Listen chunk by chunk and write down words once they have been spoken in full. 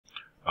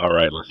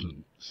Alright,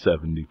 lesson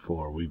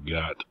 74. We've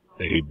got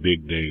a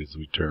big day as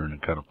we turn and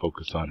kind of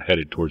focus on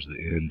headed towards the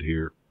end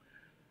here.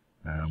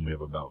 We have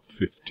about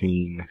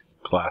 15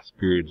 class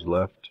periods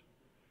left.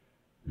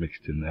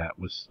 Mixed in that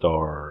with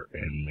STAR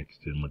and mixed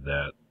in with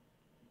that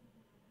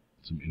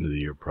some end of the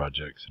year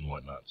projects and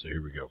whatnot. So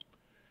here we go.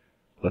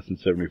 Lesson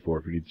 74.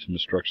 If you need some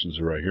instructions,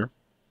 are right here.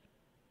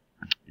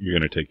 You're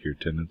going to take your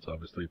attendance,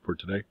 obviously, for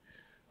today.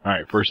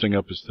 Alright, first thing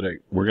up is today,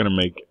 we're going to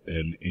make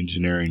an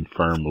engineering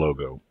firm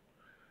logo.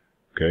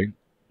 Okay,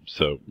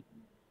 so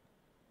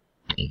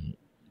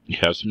you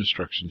have some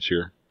instructions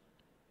here.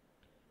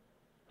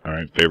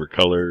 Alright, favorite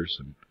colors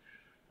and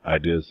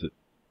ideas that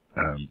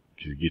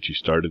to get you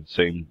started.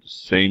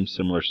 Same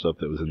similar stuff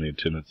that was in the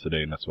attendance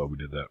today, and that's why we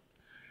did that.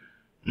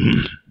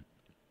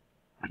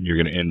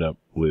 You're going to end up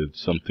with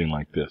something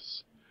like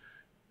this.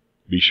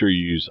 Be sure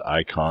you use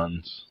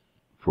icons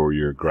for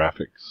your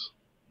graphics.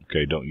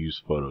 Okay, don't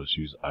use photos,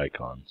 use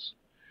icons.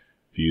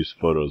 If you use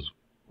photos,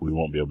 we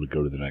won't be able to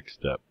go to the next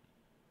step.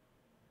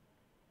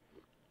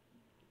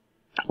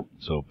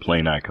 So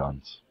plain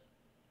icons.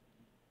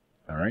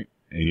 Alright,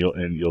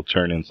 and you'll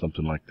turn in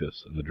something like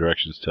this. And the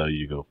directions tell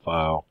you go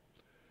File,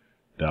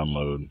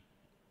 Download,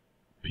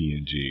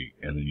 PNG,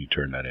 and then you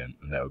turn that in,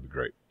 and that would be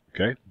great.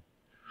 Okay?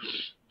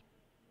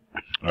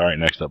 Alright,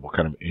 next up, what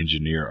kind of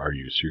engineer are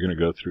you? So you're going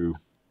to go through,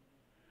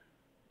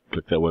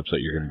 click that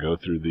website, you're going to go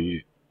through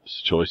the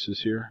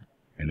choices here,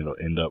 and it'll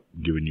end up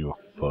giving you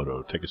a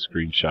photo. Take a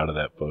screenshot of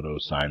that photo,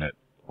 sign it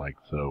like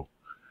so.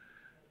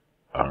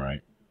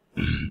 Alright,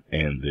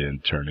 and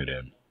then turn it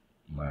in.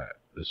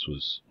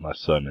 My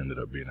son ended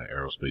up being an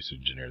aerospace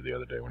engineer the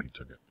other day when he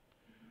took it.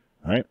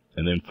 Alright,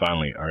 and then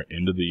finally, our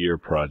end of the year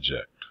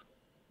project.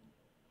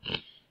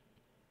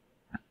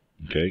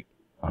 Okay,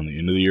 on the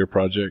end of the year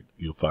project,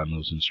 you'll find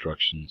those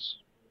instructions.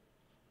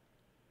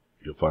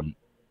 You'll find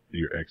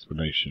your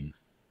explanation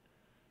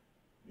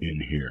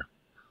in here.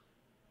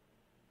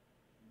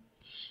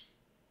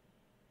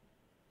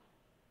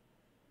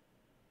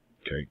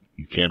 Okay,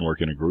 you can work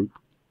in a group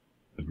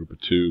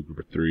of 2, group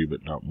of 3,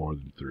 but not more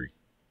than 3.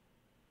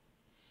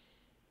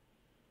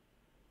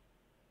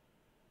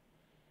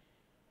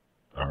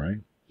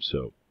 Alright,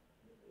 so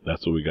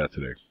that's what we got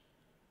today.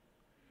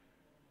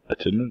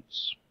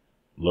 Attendance,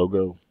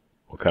 logo,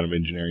 what kind of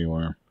engineer you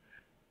are,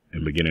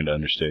 and beginning to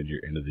understand your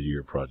end of the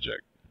year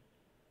project.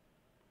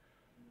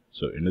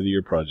 So end of the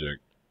year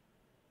project,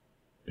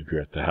 if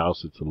you're at the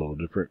house, it's a little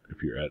different.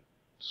 If you're at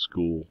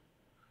school,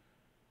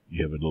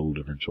 you have a little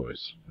different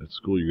choice. At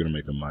school, you're going to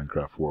make a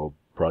Minecraft world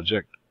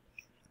project,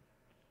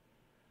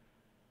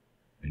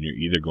 and you're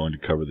either going to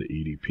cover the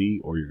EDP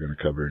or you're going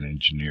to cover an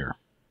engineer,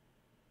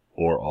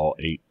 or all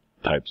 8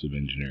 types of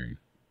engineering.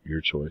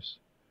 Your choice.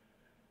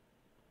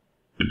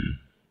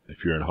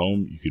 If you're at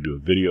home, you could do a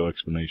video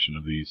explanation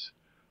of these,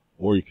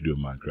 or you could do a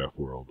Minecraft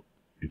world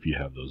if you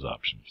have those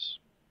options.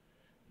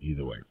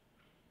 Either way.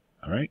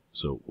 Alright,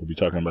 so we'll be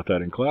talking about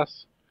that in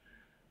class.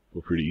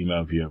 Feel free to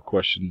email if you have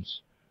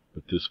questions.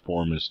 But this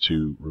form is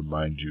to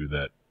remind you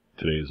that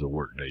today is a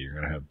work day. You're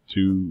going to have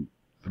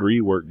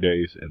 3 work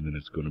days, and then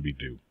it's going to be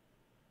due.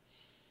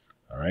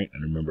 Alright,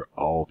 and remember,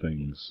 all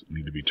things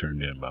need to be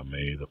turned in by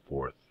May the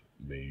 4th.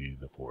 May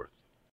the 4th.